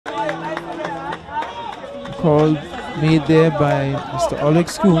call made there by Mr.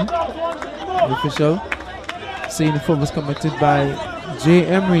 Alex Kuhn, the official, saying the foul was committed by Jay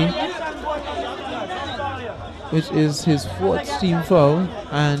Emery, which is his 4th team foul,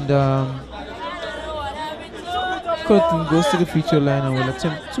 and Curtin goes to the free throw line and will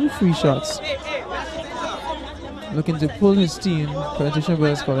attempt 2 free shots, looking to pull his team, Plantation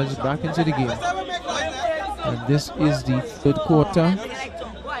Brothers College, back into the game. And this is the 3rd quarter,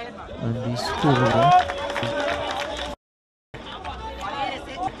 and the score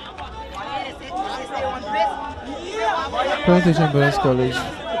Plantation Brothers College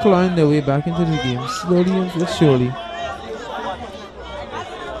clawing their way back into the game, slowly and surely.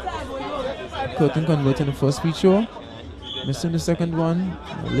 Curtin converting the first free throw, missing the second one.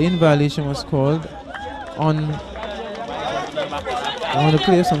 A lane violation was called on the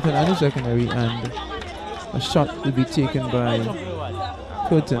player from Fernando secondary, and a shot will be taken by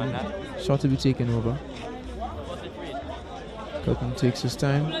Curtin. Shot will be taken over. Curtin takes his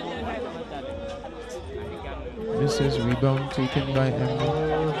time. Misses, rebound taken by Emery.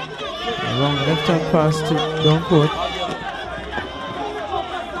 A long left hand pass to downcourt.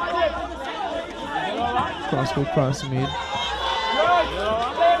 Cross-court pass made.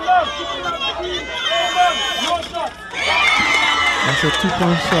 That's a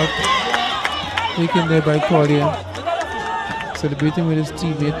 2-point shot taken there by Collier, celebrating with his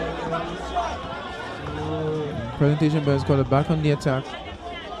teammate. Presentation Brothers College back on the attack,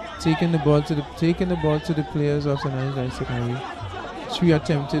 taking the ball to the players of St. Andrews secondary. 3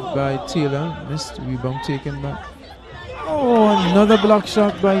 attempted by Taylor, missed. Rebound taken back. Oh, another block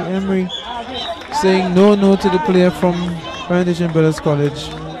shot by Emery, saying no to the player from Presentation Brothers College.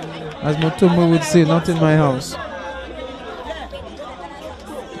 As Motomo would say, not in my house.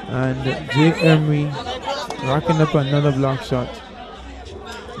 And Jay Emery racking up another block shot.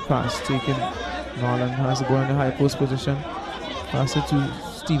 Pass taken. Marlon has the ball in the high post position. Pass it to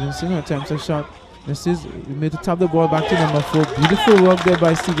Stevenson. Attempts a shot. Misses. He made to tap the ball back to number 4. Beautiful work there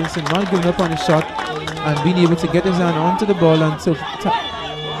by Stevenson. Not giving up on his shot and being able to get his hand onto the ball and so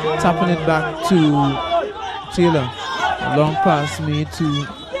tapping it back to Taylor. A long pass made to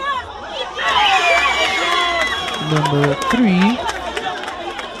number 3.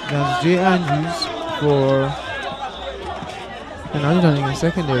 That's Jay Andrews for Andrews in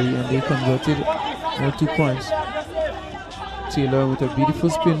secondary, and they converted 2 points. Taylor with a beautiful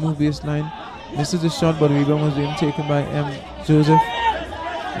spin move baseline. Misses the shot, but the rebound was being taken by Joseph.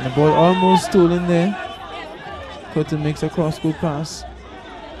 And the ball almost stolen there. Curtin makes a cross-court pass.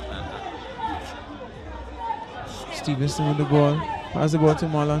 Stevenson with the ball. Pass the ball to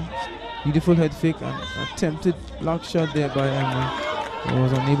Marlon. Beautiful head fake and attempted block shot there by Emery. He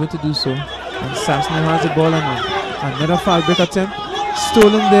was unable to do so. And Sassner has the ball and another foul break attempt.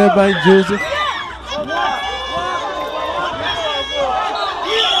 Stolen there by Joseph.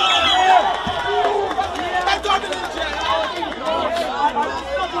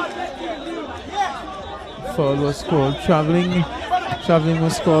 Foul was called. Traveling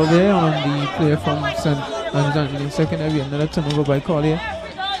was called there on the player from St. Andrews in secondary. Another turnover by Collier.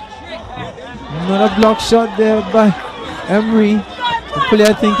 Another block shot there by Emery. The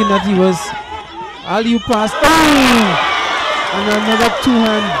player thinking that he was alley-oop pass. Oh! And another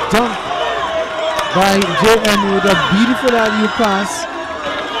 2-hand dunk by Jay Emery with a beautiful alley-oop pass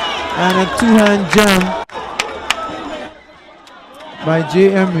and a 2-hand jam by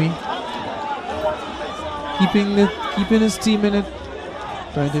Jay Emery, keeping his team in it.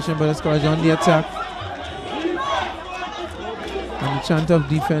 Plantation Brothers College on the attack, and the chant of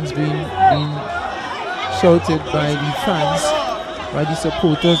defense being shouted by the fans, by the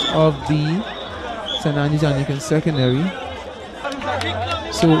supporters of the St. Andrews Anglican secondary.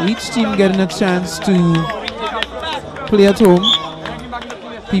 So each team getting a chance to play at home.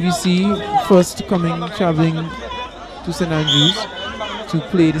 PBC first traveling to St. Andrews to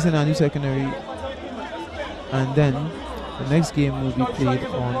play the St. Andrews secondary, and then the next game will be played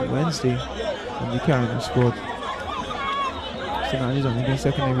on Wednesday on the Carolina Sport. St. Andrews Anglican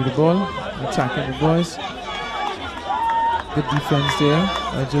secondary with the ball, attacking the boys. Good defense there.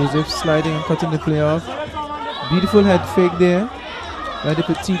 Joseph sliding and cutting the play off. Beautiful head fake there by the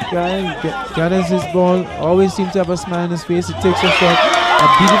petite guy. He gathers his ball. Always seems to have a smile on his face. He takes a shot. A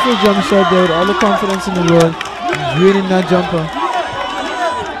beautiful jump shot there with all the confidence in the world. Draining that jumper.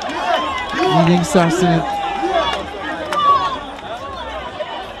 Leading SAASS in it.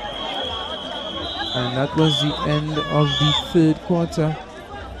 And that was the end of the 3rd quarter.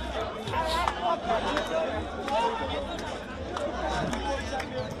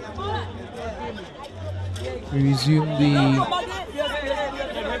 We resume the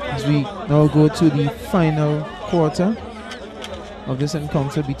As we now go to the final quarter of this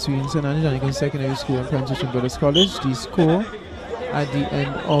encounter between St. Andrews Anglican Secondary School and Prentice Brothers College. The score at the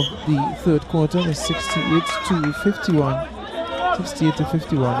end of the third quarter is 68 to 51 in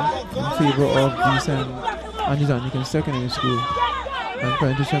favor of the St. Andrews Anglican Secondary School. And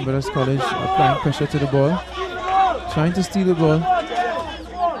Prentice Brothers College applying pressure to the ball, trying to steal the ball.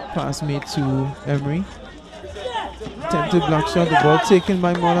 Pass made to Emery. Attempted block shot, the ball taken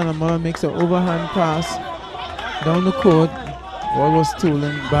by Mullen, and Mullen makes an overhand pass down the court. Ball was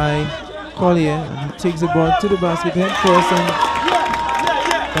stolen by Collier, and he takes the ball to the basket head first and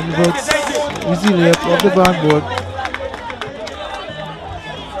converts easy layup off the backboard.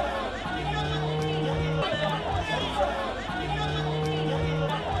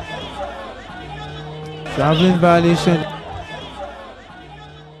 Traveling violation.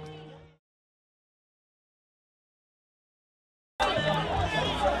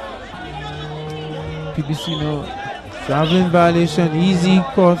 PBC no traveling violation, easy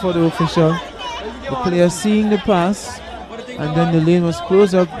call for the official. The player seeing the pass, and then the lane was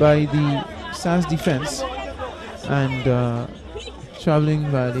closed up by the SAASS defense, and traveling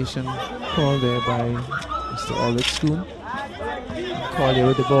violation called there by Mr. Ulrich Schoon. Collier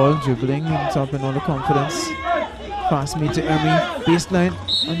with the ball, dribbling and top in all the confidence. Pass made to Emery, baseline,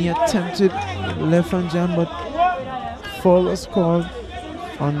 and he attempted left hand jam, but foul was called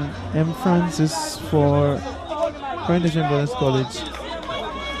on M. Francis for Prentice Brothers College.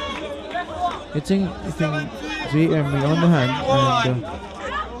 Hitting J. Emery on the hand, and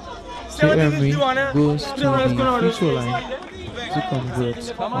J. Emery goes to the free throw line to convert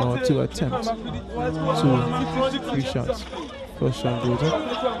or to attempt 2 free shots. First shot goes up,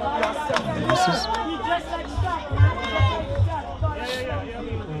 and misses.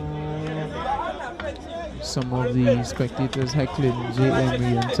 Some of the spectators heckling J.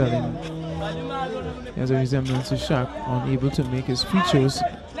 Emery and telling he has a resemblance to Shaq, unable to make his free throws,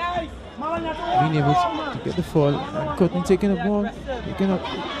 being able to get the fall, and Cotton taking the ball,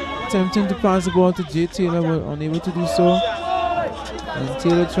 attempting to pass the ball to J. Taylor, but unable to do so, and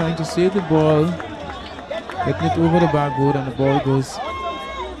Taylor trying to save the ball, getting it over the backboard, and the ball goes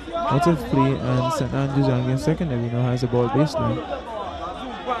out of play, and St. Andrews Anglican Secondary now has the ball baseline.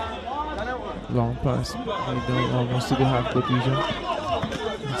 Long pass, down almost to the half-court region.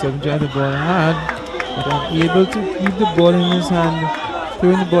 7 drive the ball hard, but unable to keep the ball in his hand,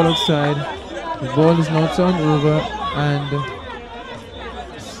 throwing the ball outside. The ball is now turned over, and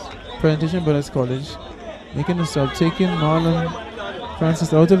Prentice Brothers College making the stop, taking Marlon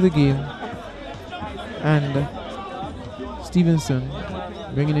Francis out of the game, and Stevenson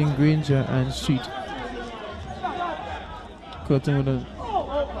bringing in Granger and Street. Curtin with a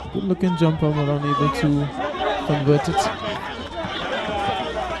good looking jumper, but unable to convert it.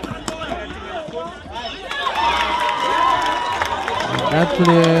 And that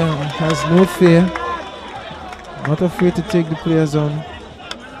player has no fear, not afraid to take the players on.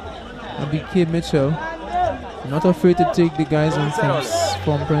 BK Mitchell, not afraid to take the guys on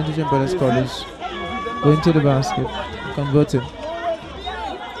from Prentice Brothers College. Going to the basket, converted.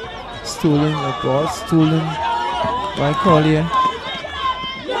 Stolen, a ball stolen by Collier.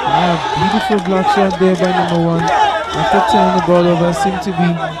 Beautiful block shot there by number 1. After turning the ball over, seemed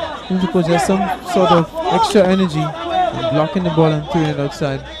to possess some sort of extra energy and blocking the ball and throwing it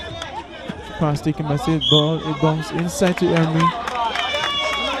outside. Pass taken by Sid, ball, it bounced inside to Emery.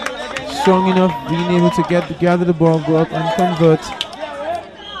 Strong enough, being able to gather the ball, go up and convert.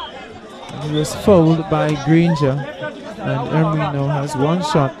 And he was fouled by Granger, and Emery now has 1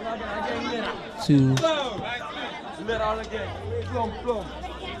 shot to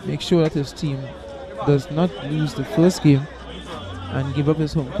make sure that his team does not lose the first game and give up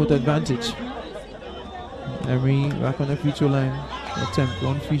his home court advantage. Emery back on the free throw line, attempt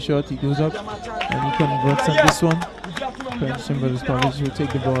 1 free shot, he goes up and he converts on this one. Prentice Brothers College will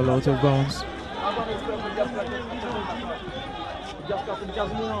take the ball out of bounds.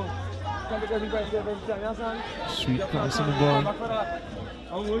 Sweet pass on the ball.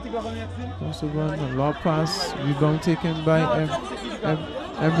 Also run, a lob pass, rebound taken by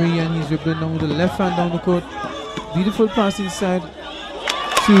Emery, and he's dribbling down with the left hand down the court. Beautiful pass inside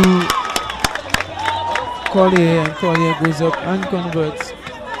to Collier, and Collier goes up and converts.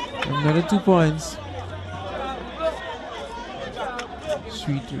 Another 2 points.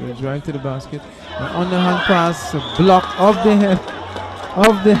 Sweet drive to the basket. An underhand pass, a block of the head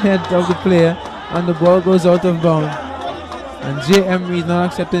of the player, and the ball goes out of bounds. And J. Emery is not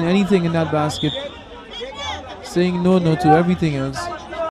accepting anything in that basket, saying no to everything else.